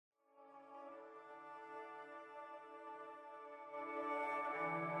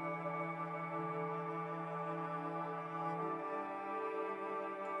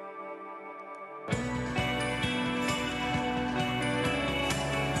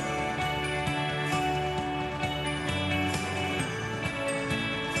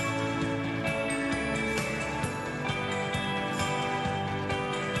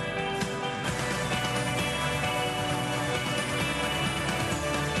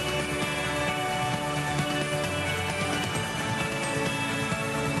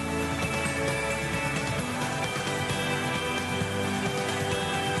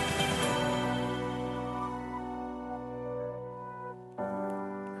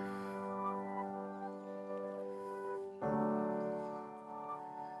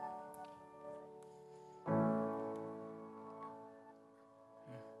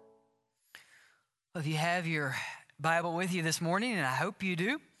Well, if you have your Bible with you this morning, and I hope you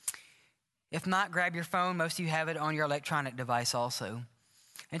do, if not, grab your phone. Most of you have it on your electronic device also.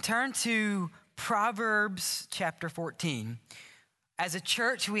 And turn to Proverbs chapter 14. As a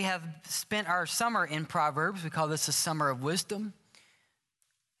church, we have spent our summer in Proverbs. We call this a summer of wisdom.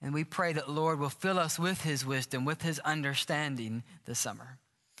 And we pray that the Lord will fill us with his wisdom, with his understanding this summer.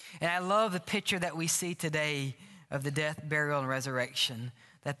 And I love the picture that we see today of the death, burial, and resurrection,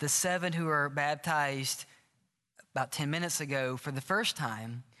 that the 7 who are baptized about 10 minutes ago for the first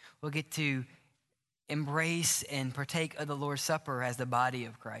time will get to embrace and partake of the Lord's Supper as the body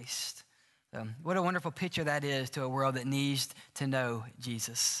of Christ. So what a wonderful picture that is to a world that needs to know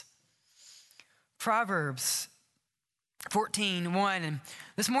Jesus. Proverbs 14:1. And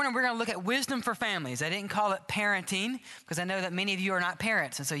this morning we're going to look at wisdom for families. I didn't call it parenting because I know that many of you are not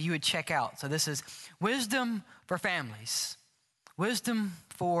parents, and so you would check out. So this is wisdom for families. Wisdom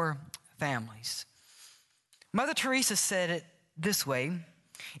for families. Mother Teresa said it this way: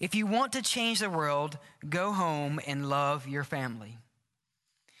 if you want to change the world, go home and love your family.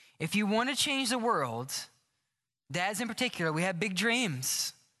 If you want to change the world, dads in particular, we have big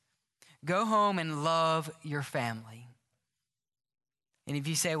dreams. Go home and love your family. And if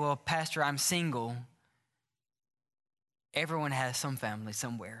you say, well, Pastor, I'm single, everyone has some family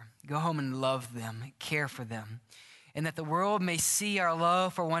somewhere. Go home and love them, care for them, and that the world may see our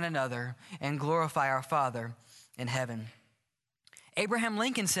love for one another and glorify our Father in heaven. Abraham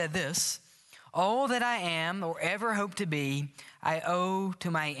Lincoln said this: all that I am or ever hope to be, I owe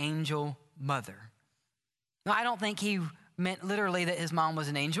to my angel mother. Now, I don't think he meant literally that his mom was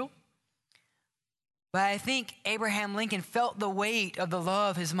an angel, but I think Abraham Lincoln felt the weight of the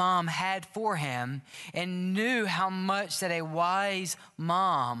love his mom had for him and knew how much that a wise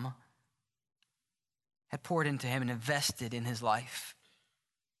mom had poured into him and invested in his life.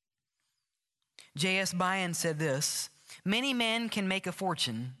 J.S. Bryan said this: many men can make a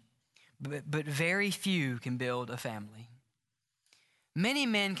fortune, but very few can build a family. Many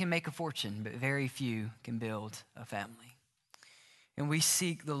men can make a fortune, but very few can build a family. And we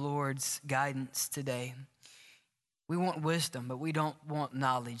seek the Lord's guidance today. We want wisdom, but we don't want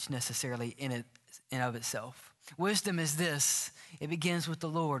knowledge necessarily in and of itself. Wisdom is this: it begins with the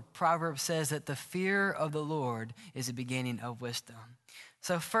Lord. Proverbs says that the fear of the Lord is the beginning of wisdom.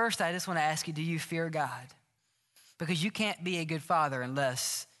 So first, I just want to ask you, do you fear God? Because you can't be a good father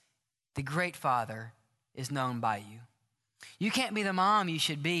unless the great Father is known by you. You can't be the mom you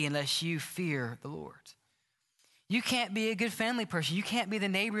should be unless you fear the Lord. You can't be a good family person. You can't be the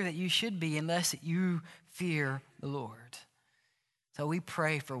neighbor that you should be unless you fear the Lord. So we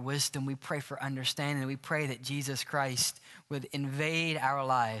pray for wisdom. We pray for understanding. We pray that Jesus Christ would invade our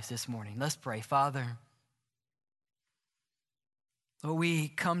lives this morning. Let's pray. Father, Lord, we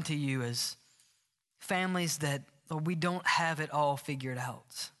come to you as families that, Lord, we don't have it all figured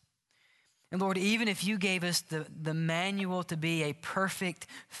out. And Lord, even if you gave us the manual to be a perfect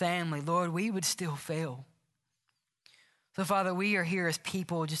family, Lord, we would still fail. So Father, we are here as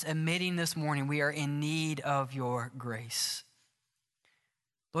people just admitting this morning we are in need of your grace.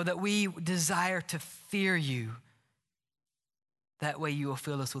 Lord, that we desire to fear you. That way you will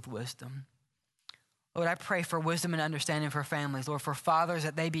fill us with wisdom. Lord, I pray for wisdom and understanding for families. Lord, for fathers,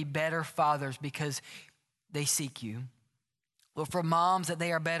 that they be better fathers because they seek you. Lord, for moms, that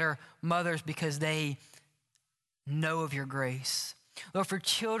they are better mothers because they know of your grace. Lord, for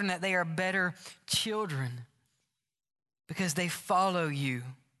children, that they are better children because they follow you.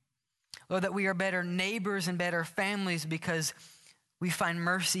 Lord, that we are better neighbors and better families because we find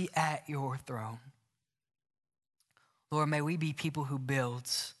mercy at your throne. Lord, may we be people who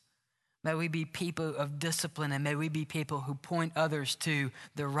builds. May we be people of discipline, and may we be people who point others to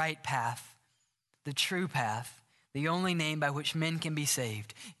the right path, the true path, the only name by which men can be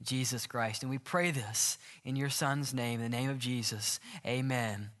saved, Jesus Christ. And we pray this in your Son's name, in the name of Jesus.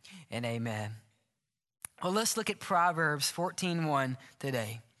 Amen and amen. Well, let's look at Proverbs 14:1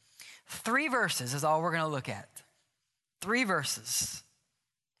 today. 3 verses is all we're going to look at. 3 verses.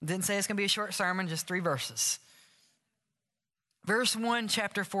 Didn't say it's going to be a short sermon, just 3 verses. Verse 1,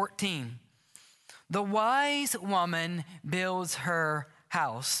 chapter 14. The wise woman builds her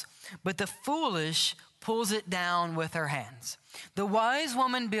house, but the foolish pulls it down with her hands. The wise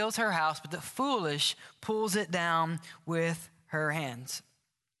woman builds her house, but the foolish pulls it down with her hands.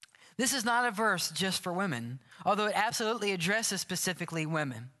 This is not a verse just for women, although it absolutely addresses specifically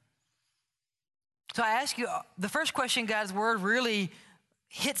women. So I ask you, the first question God's word really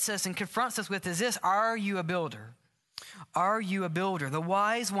hits us and confronts us with is this: are you a builder? Are you a builder? The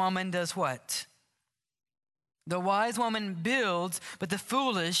wise woman does what? The wise woman builds, but the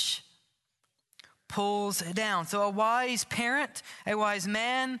foolish pulls down. So a wise parent, a wise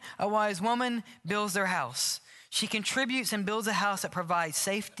man, a wise woman builds their house. She contributes and builds a house that provides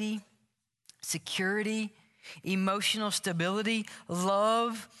safety, security, emotional stability,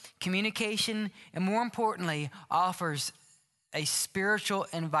 love, communication, and more importantly, offers a spiritual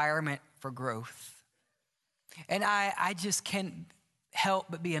environment for growth. And I just can't help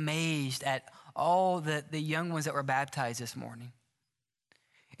but be amazed at all the young ones that were baptized this morning.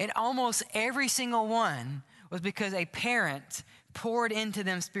 And almost every single one was because a parent poured into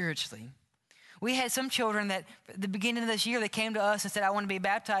them spiritually. We had some children that at the beginning of this year, they came to us and said, I want to be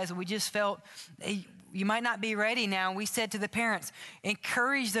baptized. And we just felt, hey, you might not be ready now. And we said to the parents,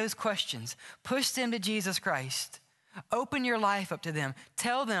 encourage those questions. Push them to Jesus Christ. Open your life up to them.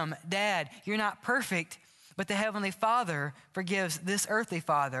 Tell them, Dad, you're not perfect, but the Heavenly Father forgives this earthly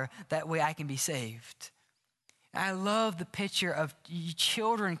father. That way I can be saved. I love the picture of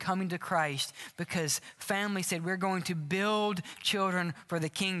children coming to Christ because family said we're going to build children for the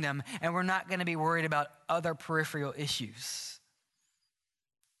kingdom and we're not going to be worried about other peripheral issues.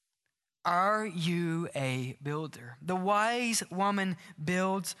 Are you a builder? The wise woman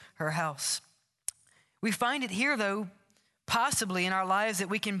builds her house. We find it here, though, possibly in our lives that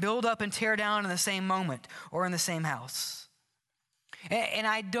we can build up and tear down in the same moment or in the same house. And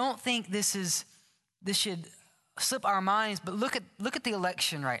I don't think this should slip our minds, but look at the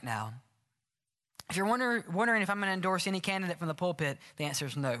election right now. If you're wondering if I'm going to endorse any candidate from the pulpit, the answer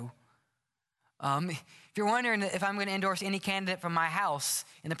is no. If you're wondering if I'm going to endorse any candidate from my house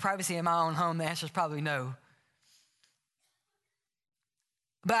in the privacy of my own home, the answer is probably no.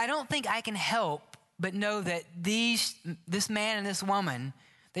 But I don't think I can help but know that this man and this woman,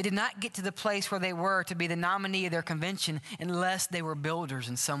 they did not get to the place where they were to be the nominee of their convention unless they were builders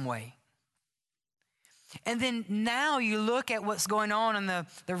in some way. And then now you look at what's going on in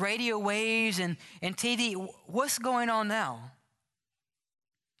the radio waves and TV. What's going on now?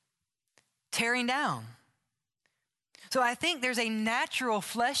 Tearing down. So I think there's a natural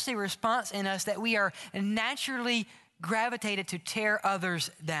fleshly response in us that we are naturally gravitated to tear others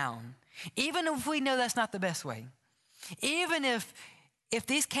down. Even if we know that's not the best way. Even if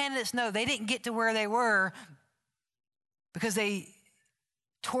these candidates know they didn't get to where they were because they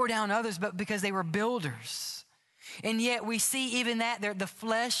tore down others, but because they were builders. And yet we see even that, the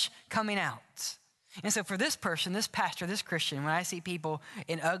flesh coming out. And so for this person, this pastor, this Christian, when I see people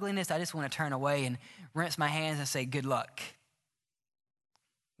in ugliness, I just want to turn away and rinse my hands and say, good luck.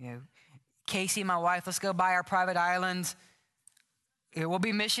 Casey, my wife, let's go buy our private island. We'll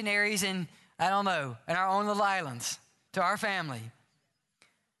be missionaries in our own little islands to our family.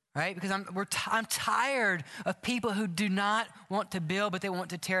 Right? Because I'm tired of people who do not want to build, but they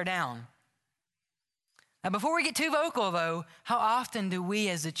want to tear down. Now, before we get too vocal, though, how often do we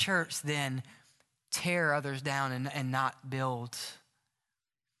as a church then tear others down and not build?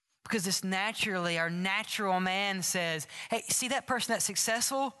 Because this naturally, our natural man says, hey, see that person that's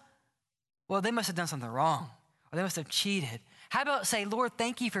successful? Well, they must have done something wrong, or they must have cheated. How about say, Lord,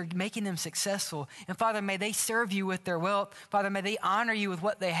 thank you for making them successful. And Father, may they serve you with their wealth. Father, may they honor you with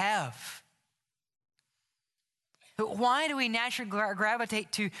what they have. But why do we naturally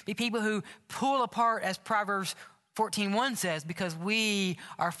gravitate to be people who pull apart, as Proverbs 14:1 says? Because we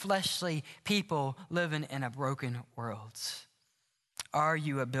are fleshly people living in a broken world. Are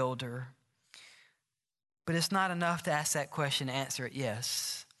you a builder? But it's not enough to ask that question and answer it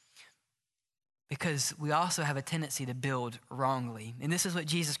yes. Because we also have a tendency to build wrongly. And this is what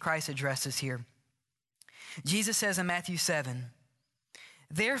Jesus Christ addresses here. Jesus says in Matthew 7,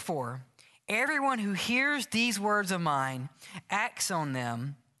 therefore, everyone who hears these words of mine, acts on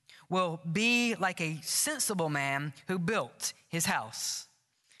them, will be like a sensible man who built his house.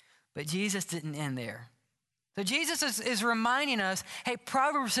 But Jesus didn't end there. So Jesus is reminding us, hey,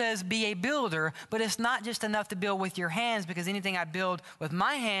 Proverbs says be a builder, but it's not just enough to build with your hands, because anything I build with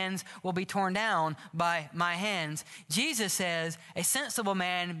my hands will be torn down by my hands. Jesus says a sensible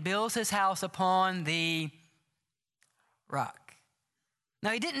man builds his house upon the rock.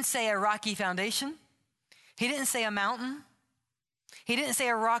 Now, he didn't say a rocky foundation. He didn't say a mountain. He didn't say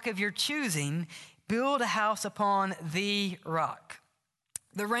a rock of your choosing. Build a house upon the rock.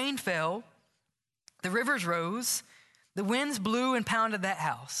 The rain fell. The rivers rose, the winds blew and pounded that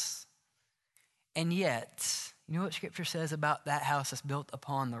house. And yet, you know what Scripture says about that house that's built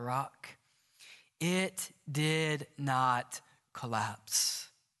upon the rock? It did not collapse.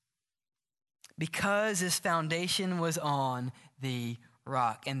 Because this foundation was on the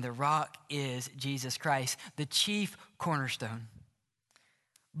rock, and the rock is Jesus Christ, the chief cornerstone.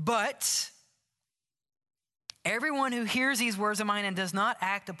 But Everyone who hears these words of mine and does not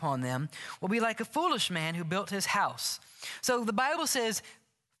act upon them will be like a foolish man who built his house. So the Bible says,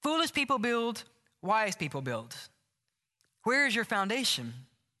 foolish people build, wise people build. Where is your foundation?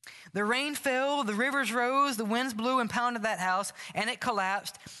 The rain fell, the rivers rose, the winds blew and pounded that house, and it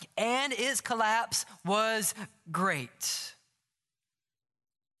collapsed, and its collapse was great.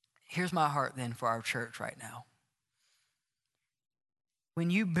 Here's my heart then for our church right now. When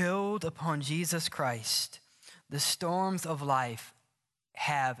you build upon Jesus Christ, the storms of life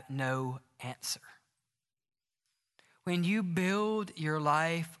have no answer. When you build your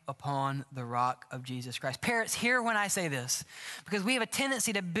life upon the rock of Jesus Christ. Parents, hear when I say this, because we have a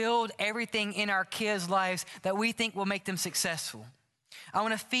tendency to build everything in our kids' lives that we think will make them successful. I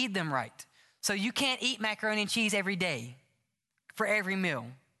want to feed them right. So you can't eat macaroni and cheese every day for every meal.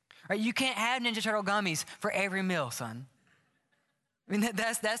 Right? You can't have Ninja Turtle gummies for every meal, son. I mean,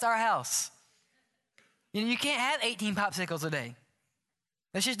 that's our house. You can't have 18 popsicles a day.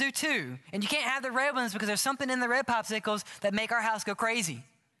 Let's just do 2. And you can't have the red ones because there's something in the red popsicles that make our house go crazy.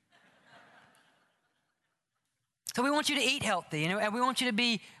 So we want you to eat healthy, and we want you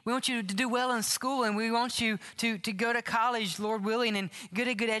to do well in school, and we want you to go to college, Lord willing, and get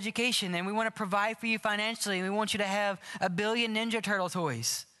a good education, and we want to provide for you financially, and we want you to have 1 billion Ninja Turtle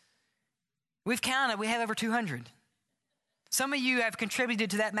toys. We've counted, we have over 200. Some of you have contributed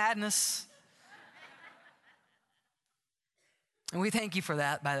to that madness. And we thank you for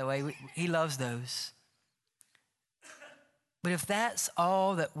that, by the way. He loves those. But if that's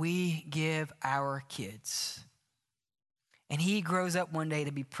all that we give our kids, and he grows up one day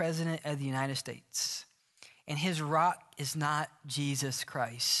to be president of the United States, and his rock is not Jesus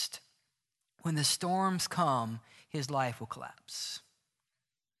Christ, when the storms come, his life will collapse.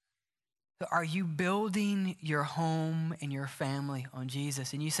 So are you building your home and your family on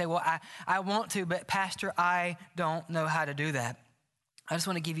Jesus? And you say, well, I want to, but Pastor, I don't know how to do that. I just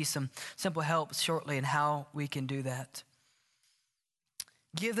want to give you some simple help shortly in how we can do that.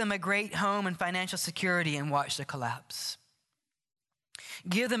 Give them a great home and financial security and watch the collapse.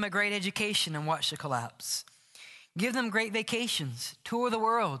 Give them a great education and watch the collapse. Give them great vacations, tour the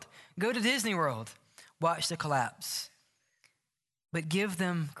world, go to Disney World, watch the collapse. But give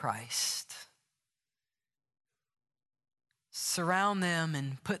them Christ. Surround them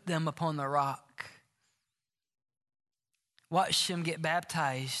and put them upon the rock. Watch them get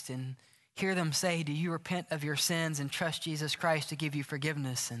baptized and hear them say, do you repent of your sins and trust Jesus Christ to give you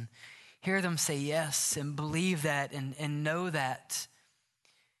forgiveness? And hear them say yes and believe that and know that.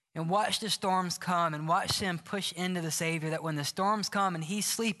 And watch the storms come and watch them push into the Savior, that when the storms come and he's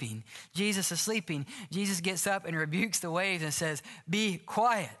sleeping, Jesus is sleeping, Jesus gets up and rebukes the waves and says, be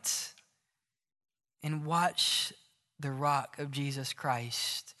quiet. And watch the rock of Jesus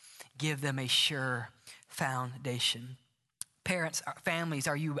Christ give them a sure foundation. Parents, families,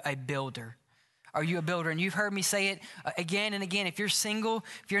 are you a builder? Are you a builder? And you've heard me say it again and again. If you're single,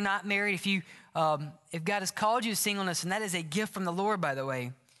 if you're not married, if God has called you to singleness, and that is a gift from the Lord, by the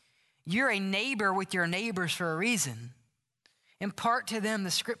way, you're a neighbor with your neighbors for a reason. Impart to them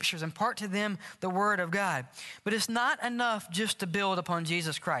the scriptures, impart to them the word of God. But it's not enough just to build upon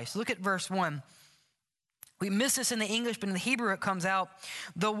Jesus Christ. Look at verse 1. We miss this in the English, but in the Hebrew it comes out.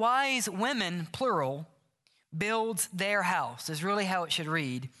 The wise women, plural, builds their house is really how it should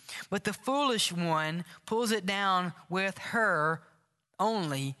read. But the foolish one pulls it down with her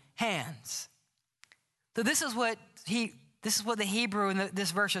only hands. So this is what the Hebrew in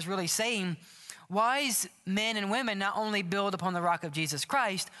this verse is really saying. Wise men and women not only build upon the rock of Jesus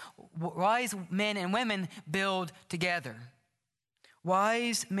Christ, wise men and women build together.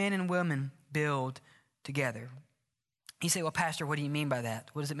 Wise men and women build together. You say, well, Pastor, what do you mean by that?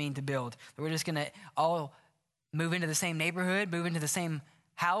 What does it mean to build? We're just going to all move into the same neighborhood, move into the same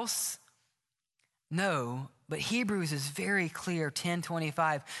house? No, but Hebrews is very clear,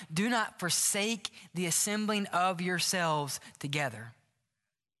 10:25. Do not forsake the assembling of yourselves together.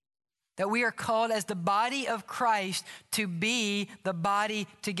 That we are called as the body of Christ to be the body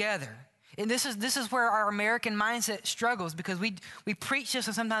together. And this is where our American mindset struggles, because we preach this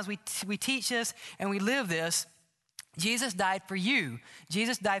and sometimes we teach this and we live this. Jesus died for you.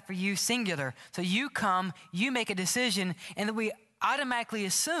 Jesus died for you, singular. So you come, you make a decision, and then we automatically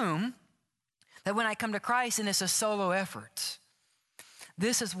assume that when I come to Christ and it's a solo effort.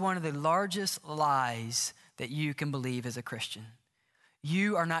 This is one of the largest lies that you can believe as a Christian.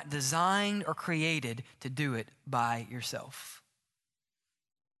 You are not designed or created to do it by yourself.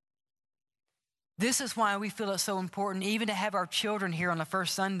 This is why we feel it's so important even to have our children here on the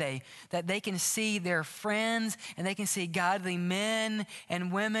first Sunday, that they can see their friends and they can see godly men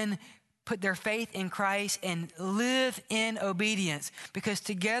and women put their faith in Christ and live in obedience, because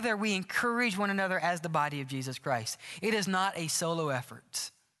together we encourage one another as the body of Jesus Christ. It is not a solo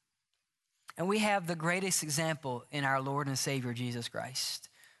effort. And we have the greatest example in our Lord and Savior, Jesus Christ,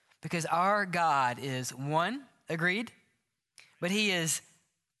 because our God is one, agreed? But he is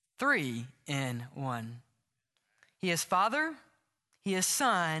three in one. He is Father, he is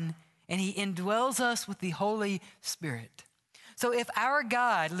Son, and he indwells us with the Holy Spirit. So if our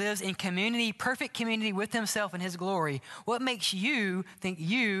God lives in community, perfect community with himself and his glory, what makes you think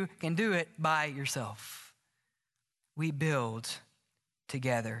you can do it by yourself? We build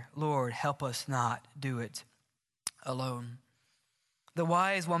together. Lord, help us not do it alone. The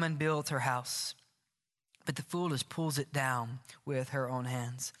wise woman builds her house, but the foolish pulls it down with her own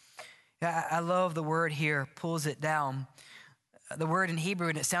hands. I love the word here, pulls it down. The word in Hebrew,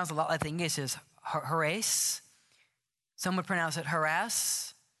 and it sounds a lot like the English, is harass. Some would pronounce it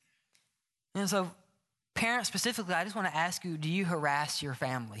harass. And so, parents specifically, I just want to ask you, do you harass your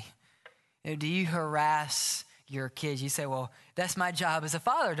family? Do you harass your kids? You say, well, that's my job as a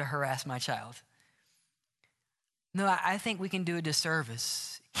father to harass my child. No, I think we can do a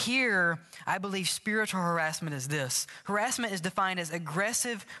disservice. Here, I believe spiritual harassment is this. Harassment is defined as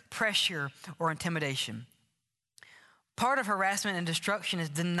aggressive pressure or intimidation. Part of harassment and destruction is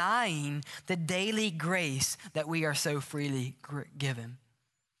denying the daily grace that we are so freely given.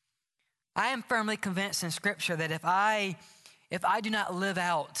 I am firmly convinced in Scripture that if I do not live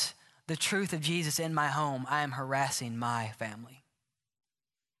out the truth of Jesus in my home, I am harassing my family.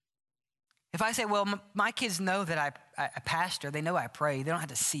 If I say, well, my kids know that I pastor, they know I pray, they don't have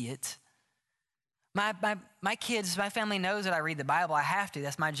to see it. My kids, my family knows that I read the Bible, I have to,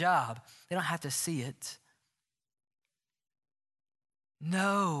 that's my job. They don't have to see it.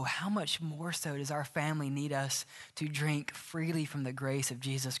 No, how much more so does our family need us to drink freely from the grace of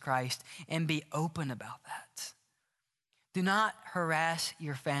Jesus Christ and be open about that? Do not harass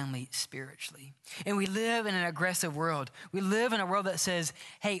your family spiritually. And we live in an aggressive world. We live in a world that says,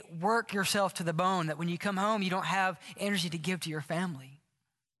 hey, work yourself to the bone, that when you come home, you don't have energy to give to your family.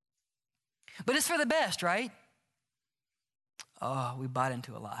 But it's for the best, right? Oh, we bought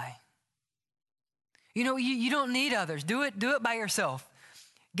into a lie. You know, you don't need others. Do it by yourself.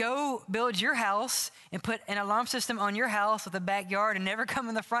 Go build your house and put an alarm system on your house with a backyard and never come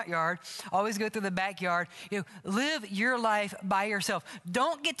in the front yard. Always go through the backyard. Live your life by yourself.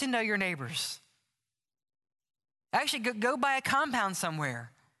 Don't get to know your neighbors. Actually, go buy a compound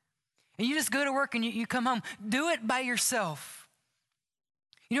somewhere. And you just go to work and you come home. Do it by yourself.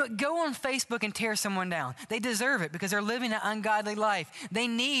 Go on Facebook and tear someone down. They deserve it because they're living an ungodly life. They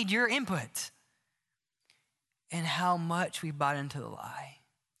need your input. And how much we bought into the lie.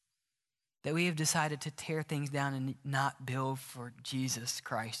 That we have decided to tear things down and not build for Jesus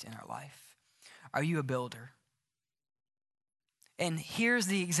Christ in our life. Are you a builder? And here's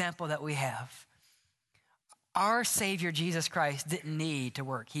the example that we have. Our Savior, Jesus Christ, didn't need to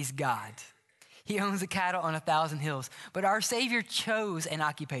work. He's God. He owns the cattle on 1,000 hills. But our Savior chose an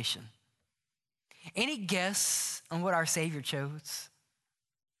occupation. Any guess on what our Savior chose?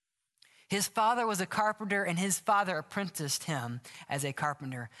 His father was a carpenter, and his father apprenticed him as a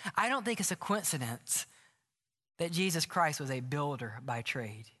carpenter. I don't think it's a coincidence that Jesus Christ was a builder by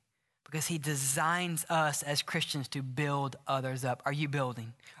trade, because he designs us as Christians to build others up. Are you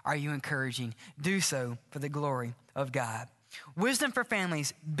building? Are you encouraging? Do so for the glory of God. Wisdom for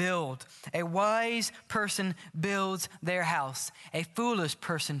families, build. A wise person builds their house. A foolish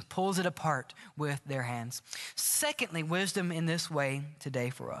person pulls it apart with their hands. Secondly, wisdom in this way today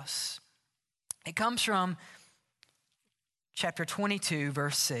for us. It comes from chapter 22,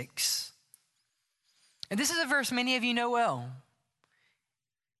 verse 6. And this is a verse many of you know well.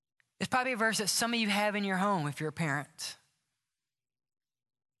 It's probably a verse that some of you have in your home if you're a parent.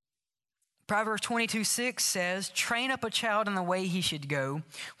 Proverbs 22:6 says, train up a child in the way he should go.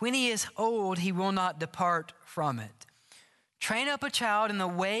 When he is old, he will not depart from it. Train up a child in the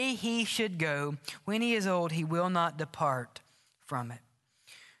way he should go. When he is old, he will not depart from it.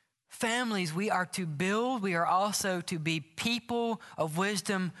 Families, we are to build. We are also to be people of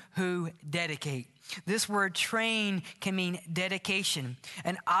wisdom who dedicate. This word train can mean dedication,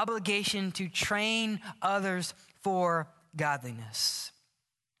 an obligation to train others for godliness.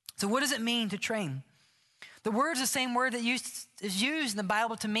 So what does it mean to train? The word is the same word that is used in the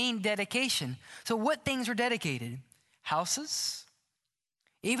Bible to mean dedication. So what things were dedicated? Houses.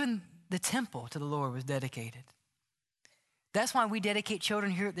 Even the temple to the Lord was dedicated. That's why we dedicate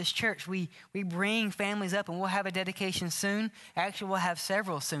children here at this church. We bring families up, and we'll have a dedication soon. Actually, we'll have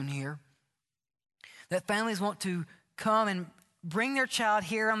several soon here. That families want to come and bring their child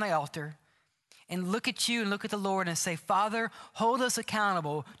here on the altar, and look at you and look at the Lord and say, Father, hold us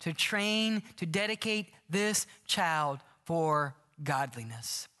accountable to train, to dedicate this child for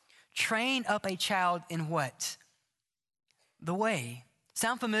godliness. Train up a child in what? The way.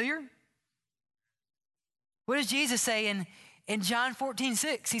 Sound familiar? What does Jesus say in John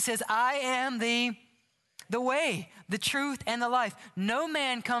 14:6? He says, I am the way, the truth, and the life. No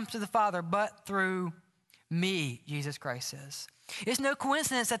man comes to the Father but through me, Jesus Christ says. It's no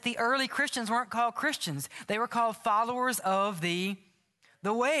coincidence that the early Christians weren't called Christians. They were called followers of the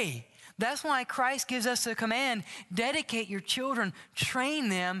way. That's why Christ gives us a command: dedicate your children, train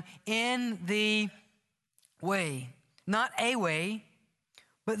them in the way. Not a way,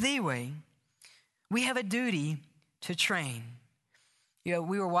 but the way. We have a duty to train. You know,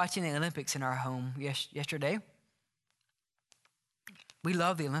 we were watching the Olympics in our home yesterday. We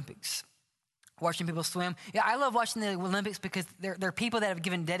love the Olympics. Watching people swim. Yeah, I love watching the Olympics because there are people that have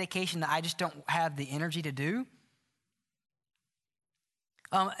given dedication that I just don't have the energy to do.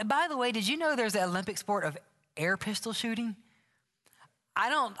 By the way, did you know there's an Olympic sport of air pistol shooting?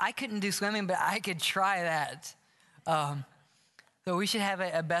 I couldn't do swimming, but I could try that. So we should have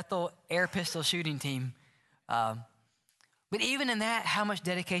a Bethel air pistol shooting team. But even in that, how much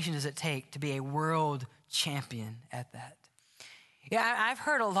dedication does it take to be a world champion at that? Yeah, I've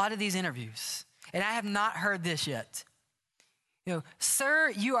heard a lot of these interviews, and I have not heard this yet. You know,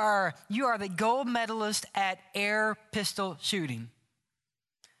 sir, you are the gold medalist at air pistol shooting.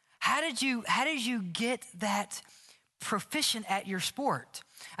 How did you get that proficient at your sport?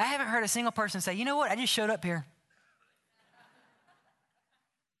 I haven't heard a single person say, you know what, I just showed up here.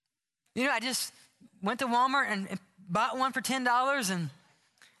 You know, I just went to Walmart and bought one for $10 and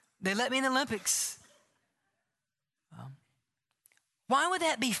they let me in the Olympics. Why would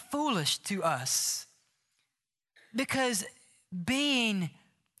that be foolish to us? Because being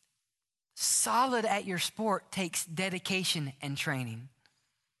solid at your sport takes dedication and training.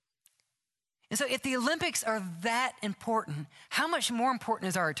 And so if the Olympics are that important, how much more important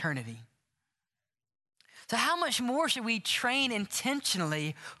is our eternity? So how much more should we train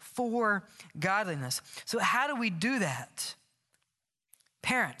intentionally for godliness? So how do we do that?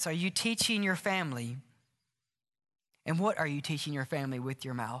 Parents, are you teaching your family? And what are you teaching your family with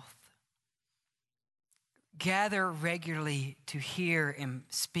your mouth? Gather regularly to hear and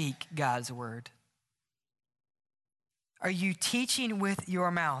speak God's word. Are you teaching with your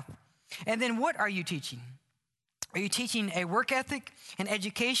mouth? And then what are you teaching? Are you teaching a work ethic, an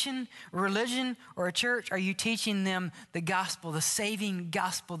education, religion, or a church? Are you teaching them the gospel, the saving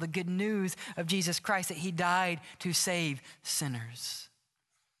gospel, the good news of Jesus Christ, that he died to save sinners?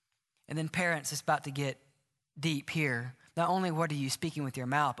 And then parents, it's about to get deep here. Not only what are you speaking with your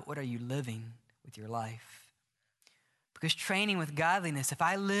mouth, but what are you living with your life? Because training with godliness, if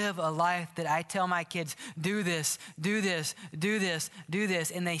I live a life that I tell my kids, do this, do this, do this, do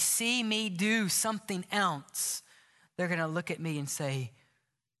this, and they see me do something else, they're going to look at me and say,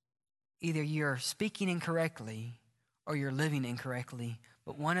 either you're speaking incorrectly or you're living incorrectly,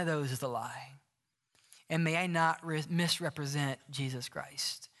 but one of those is a lie. And may I not misrepresent Jesus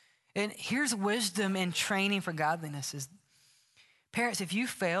Christ. And here's wisdom and training for godliness is, parents, if you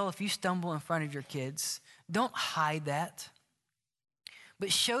fail, if you stumble in front of your kids, don't hide that,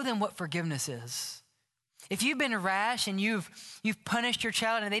 but show them what forgiveness is. If you've been rash and you've punished your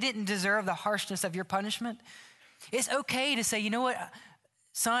child and they didn't deserve the harshness of your punishment, it's okay to say, you know what,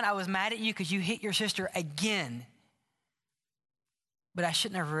 son, I was mad at you because you hit your sister again, but I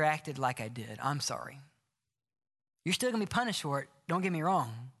shouldn't have reacted like I did. I'm sorry. You're still going to be punished for it. Don't get me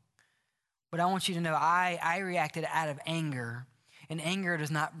wrong. But I want you to know I reacted out of anger, and anger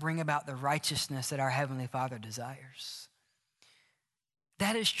does not bring about the righteousness that our Heavenly Father desires.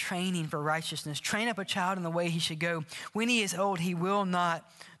 That is training for righteousness. Train up a child in the way he should go. When he is old, he will not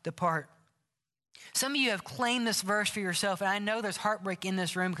depart. Some of you have claimed this verse for yourself, and I know there's heartbreak in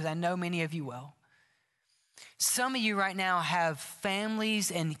this room because I know many of you will. Some of you right now have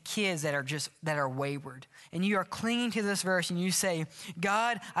families and kids that are wayward, and you are clinging to this verse and you say,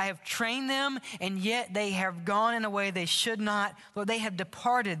 God, I have trained them and yet they have gone in a way they should not. Lord, they have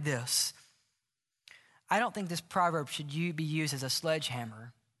departed this. I don't think this proverb should be used as a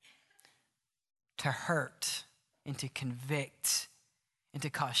sledgehammer to hurt and to convict and to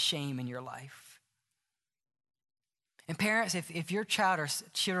cause shame in your life. And parents, if your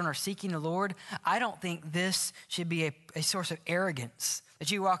children are seeking the Lord, I don't think this should be a source of arrogance, that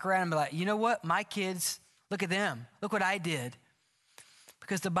you walk around and be like, you know what, my kids, look at them. Look what I did.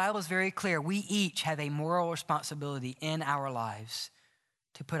 Because the Bible is very clear. We each have a moral responsibility in our lives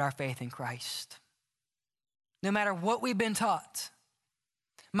to put our faith in Christ. No matter what we've been taught,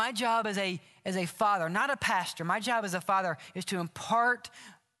 My job as a father, not a pastor, my job as a father is to impart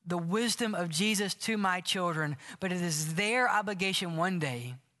the wisdom of Jesus to my children, but it is their obligation one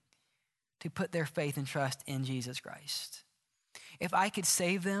day to put their faith and trust in Jesus Christ. If I could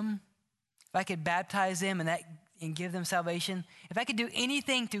save them, if I could baptize them and give them salvation, if I could do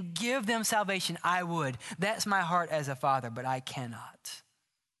anything to give them salvation, I would. That's my heart as a father, but I cannot.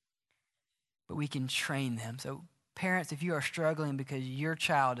 But we can train them. So parents, if you are struggling because your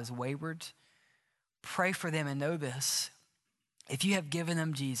child is wayward, pray for them and know this. If you have given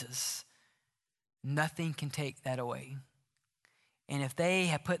them Jesus, nothing can take that away. And if they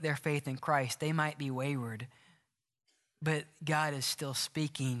have put their faith in Christ, they might be wayward, but God is still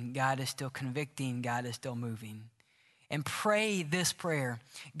speaking, God is still convicting, God is still moving. And pray this prayer: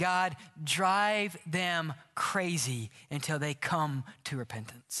 God, drive them crazy until they come to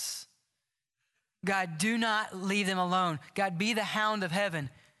repentance. God, do not leave them alone. God, be the hound of heaven.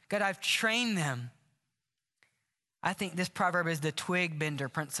 God, I've trained them. I think this proverb is the twig bender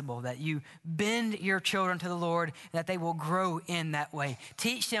principle, that you bend your children to the Lord, and that they will grow in that way.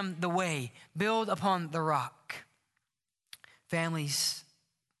 Teach them the way. Build upon the rock. Families,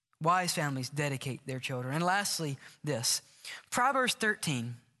 wise families dedicate their children. And lastly, this. Proverbs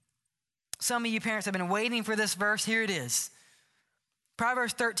 13. Some of you parents have been waiting for this verse. Here it is.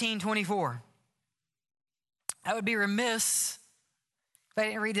 Proverbs 13:24. I would be remiss if I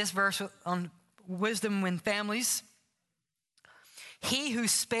didn't read this verse on wisdom in families. He who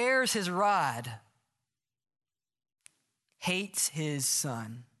spares his rod hates his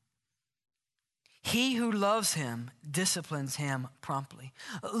son. He who loves him disciplines him promptly.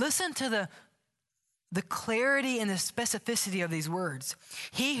 Listen to the clarity and the specificity of these words.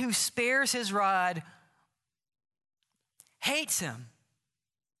 He who spares his rod hates him.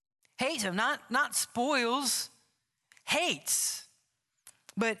 Hates him, not spoils, hates.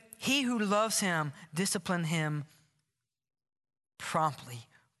 But he who loves him disciplines him promptly,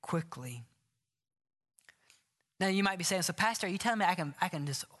 quickly. Now you might be saying, so Pastor, are you telling me I can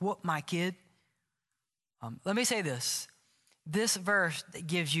just whoop my kid? Let me say this. This verse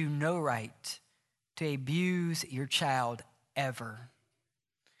gives you no right to abuse your child ever.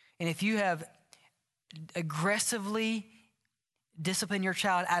 And if you have aggressively disciplined your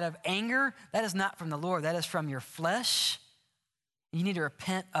child out of anger, that is not from the Lord. That is from your flesh. You need to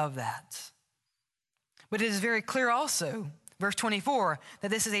repent of that. But it is very clear also, verse 24,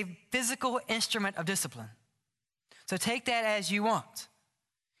 that this is a physical instrument of discipline. So take that as you want.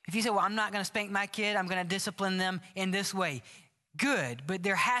 If you say, well, I'm not going to spank my kid, I'm going to discipline them in this way. Good, but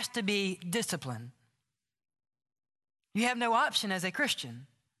there has to be discipline. You have no option as a Christian.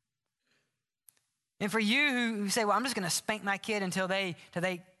 And for you who say, well, I'm just going to spank my kid until they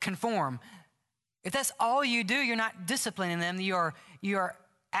conform. If that's all you do, you're not disciplining them. You are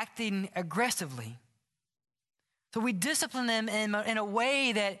acting aggressively. So we discipline them in a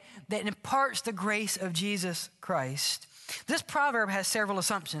way that imparts the grace of Jesus Christ. This proverb has several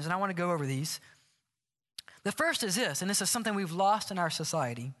assumptions, and I want to go over these. The first is this, and this is something we've lost in our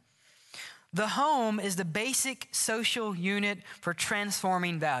society. The home is the basic social unit for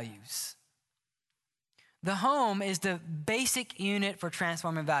transforming values. The home is the basic unit for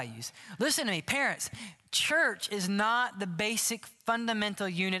transforming values. Listen to me, parents. Church is not the basic fundamental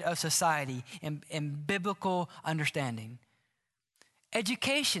unit of society in biblical understanding.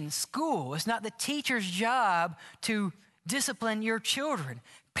 Education, school, is not the teacher's job to discipline your children.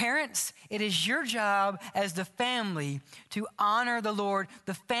 Parents, it is your job as the family to honor the Lord.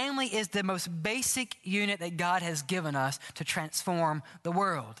 The family is the most basic unit that God has given us to transform the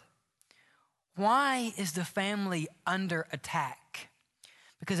world. Why is the family under attack?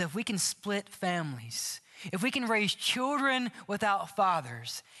 Because if we can split families, if we can raise children without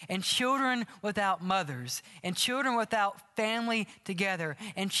fathers, and children without mothers, and children without family together,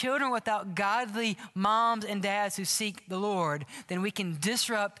 and children without godly moms and dads who seek the Lord, then we can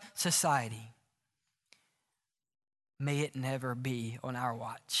disrupt society. May it never be on our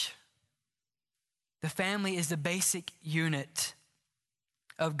watch. The family is the basic unit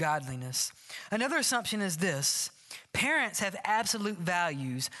of godliness. Another assumption is this: parents have absolute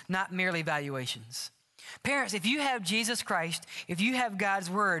values, not merely valuations. Parents, if you have Jesus Christ, if you have God's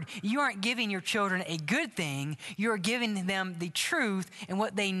word, you aren't giving your children a good thing, you're giving them the truth and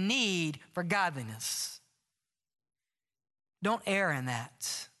what they need for godliness. Don't err in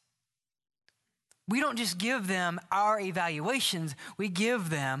that. We don't just give them our evaluations, we give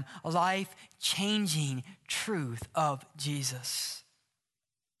them a life-changing truth of Jesus.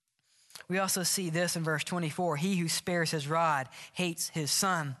 We also see this in verse 24. He who spares his rod hates his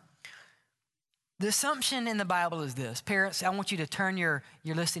son. The assumption in the Bible is this. Parents, I want you to turn your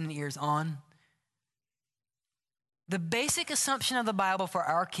listening ears on. The basic assumption of the Bible for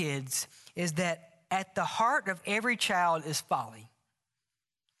our kids is that at the heart of every child is folly.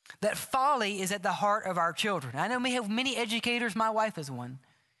 That folly is at the heart of our children. I know we have many educators. My wife is one.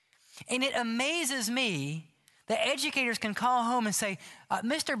 And it amazes me that educators can call home and say,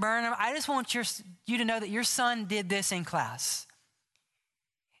 Mr. Burnham, I just want you to know that your son did this in class.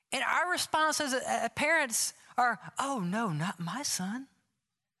 And our responses as parents are, oh no, not my son.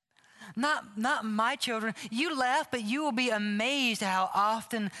 Not my children. You laugh, but you will be amazed how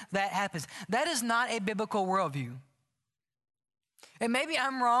often that happens. That is not a biblical worldview. And maybe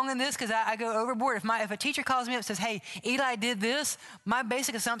I'm wrong in this because I go overboard. If a teacher calls me up and says, hey, Eli did this, my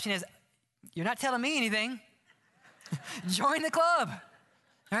basic assumption is, you're not telling me anything. Join the club,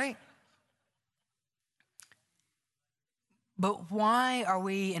 right? But why are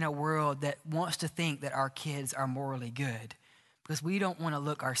we in a world that wants to think that our kids are morally good? Because we don't want to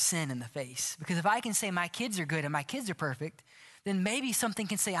look our sin in the face. Because if I can say my kids are good and my kids are perfect, then maybe something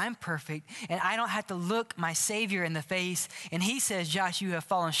can say I'm perfect and I don't have to look my Savior in the face. And he says, Josh, you have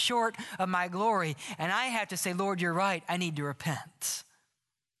fallen short of my glory. And I have to say, Lord, you're right. I need to repent.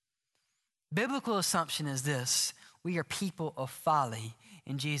 Biblical assumption is this. We are people of folly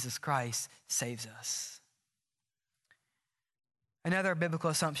and Jesus Christ saves us. Another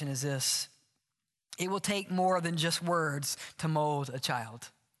biblical assumption is this. It will take more than just words to mold a child.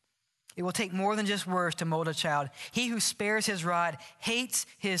 It will take more than just words to mold a child. He who spares his rod hates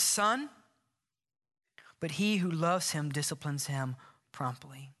his son, but he who loves him disciplines him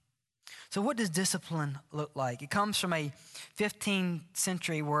promptly. So what does discipline look like? It comes from a 15th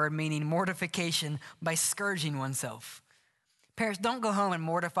century word meaning mortification by scourging oneself. Parents, don't go home and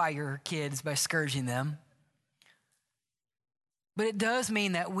mortify your kids by scourging them. But it does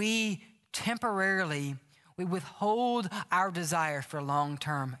mean that we temporarily withhold our desire for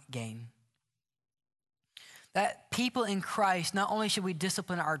long-term gain. That people in Christ, not only should we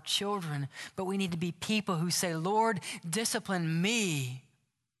discipline our children, but we need to be people who say, Lord, discipline me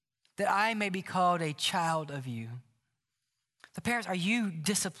that I may be called a child of you. The parents, are you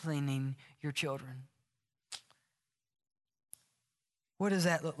disciplining your children? What does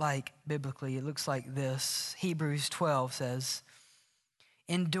that look like biblically? It looks like this. Hebrews 12 says,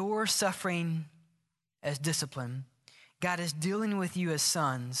 endure suffering as discipline. God is dealing with you as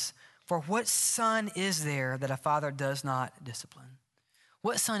sons. For what son is there that a father does not discipline?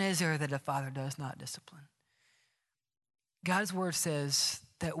 What son is there that a father does not discipline? God's word says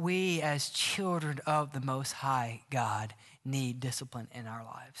that we as children of the Most High God need discipline in our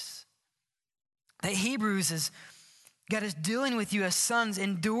lives. That Hebrews is, God is dealing with you as sons.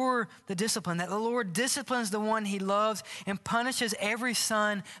 Endure the discipline. That the Lord disciplines the one he loves and punishes every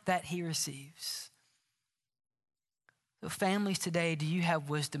son that he receives. So families today, do you have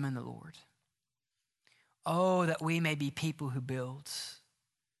wisdom in the Lord? Oh, that we may be people who build.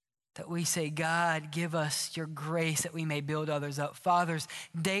 That we say, God, give us your grace that we may build others up. Fathers,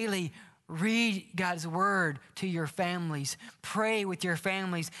 daily read God's word to your families. Pray with your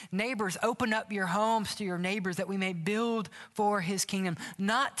families. Neighbors, open up your homes to your neighbors that we may build for his kingdom,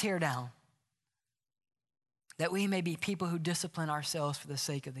 not tear down. That we may be people who discipline ourselves for the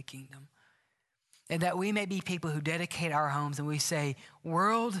sake of the kingdom. And that we may be people who dedicate our homes and we say,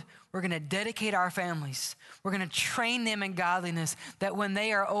 world, we're going to dedicate our families. We're going to train them in godliness that when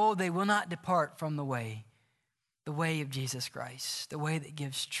they are old, they will not depart from the way of Jesus Christ, the way that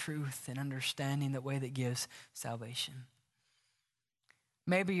gives truth and understanding, the way that gives salvation.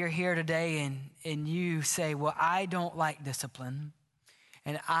 Maybe you're here today and you say, well, I don't like discipline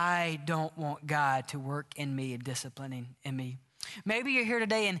and I don't want God to work in me and disciplining in me. Maybe you're here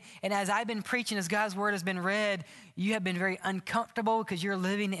today and as I've been preaching, as God's word has been read, you have been very uncomfortable because you're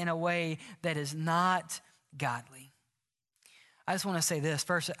living in a way that is not godly. I just want to say this.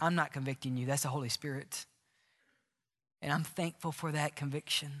 First, I'm not convicting you. That's the Holy Spirit. And I'm thankful for that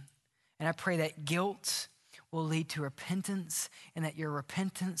conviction. And I pray that guilt will lead to repentance and that your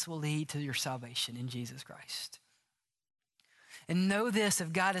repentance will lead to your salvation in Jesus Christ. And know this,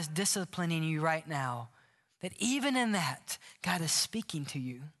 if God is disciplining you right now, that even in that, God is speaking to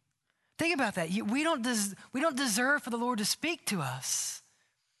you. Think about that. We don't deserve for the Lord to speak to us.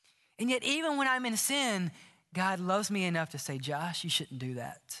 And yet, even when I'm in sin, God loves me enough to say, Josh, you shouldn't do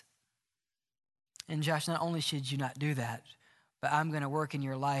that. And Josh, not only should you not do that, but I'm going to work in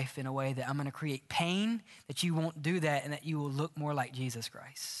your life in a way that I'm going to create pain, that you won't do that, and that you will look more like Jesus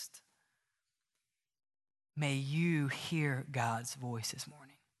Christ. May you hear God's voice this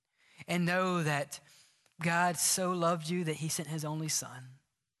morning and know that God so loved you that he sent his only son,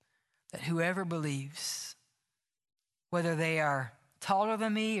 that whoever believes, whether they are taller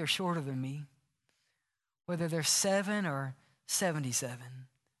than me or shorter than me, whether they're 7 or 77,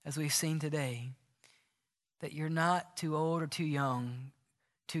 as we've seen today, that you're not too old or too young,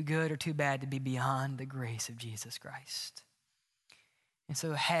 too good or too bad to be beyond the grace of Jesus Christ. And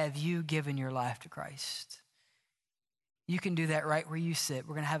so have you given your life to Christ? You can do that right where you sit.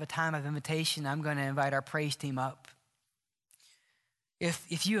 We're going to have a time of invitation. I'm going to invite our praise team up.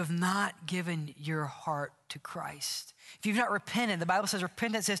 If you have not given your heart to Christ, if you've not repented, the Bible says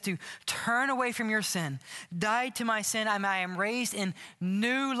repentance is to turn away from your sin, die to my sin, I am raised in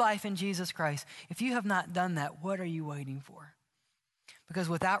new life in Jesus Christ. If you have not done that, what are you waiting for? Because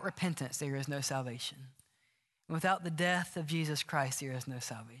without repentance, there is no salvation. Without the death of Jesus Christ, there is no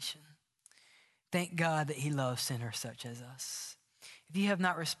salvation. Thank God that he loves sinners such as us. If you have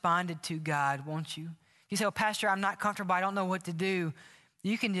not responded to God, won't you? If you say, well, Pastor, I'm not comfortable, I don't know what to do,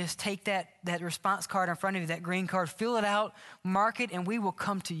 you can just take that response card in front of you, that green card, fill it out, mark it, and we will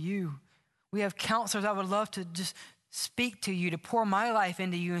come to you. We have counselors. I would love to just speak to you, to pour my life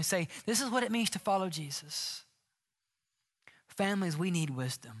into you and say, this is what it means to follow Jesus. Families, we need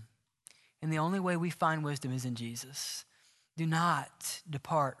wisdom. And the only way we find wisdom is in Jesus. Do not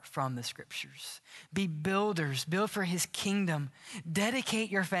depart from the scriptures. Be builders, build for his kingdom. Dedicate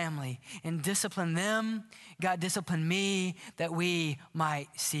your family and discipline them. God, discipline me that we might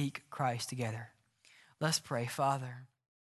seek Christ together. Let's pray. Father,